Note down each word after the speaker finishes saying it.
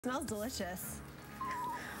Smells delicious.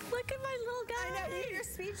 Look at my little guy. I know, you're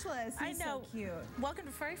speechless. He's so cute. Welcome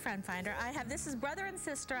to Furry Friend Finder. This is brother and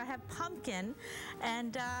sister. I have Pumpkin,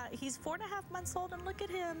 and he's 4.5 months old, and look at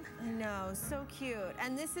him. I know, so cute.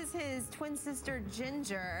 And this is his twin sister,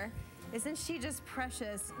 Ginger. Isn't she just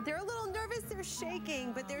precious? They're a little nervous, they're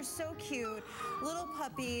shaking, but they're so cute. Little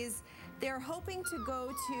puppies. They're hoping to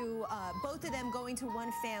go to, both of them going to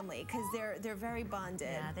one family because they're very bonded.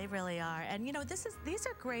 Yeah, they really are. And you know, these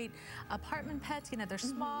are great apartment pets. You know, they're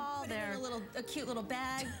small. They're a cute little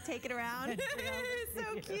bag. Take it around.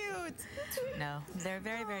 So cute. No, they're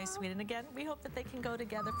very, very sweet. And again, we hope that they can go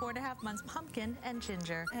together. 4.5 months, Pumpkin and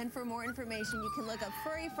Ginger. And for more information, you can look up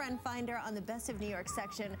Furry Friend Finder on the Best of New York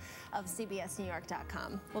section of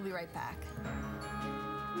CBSNewYork.com. We'll be right back.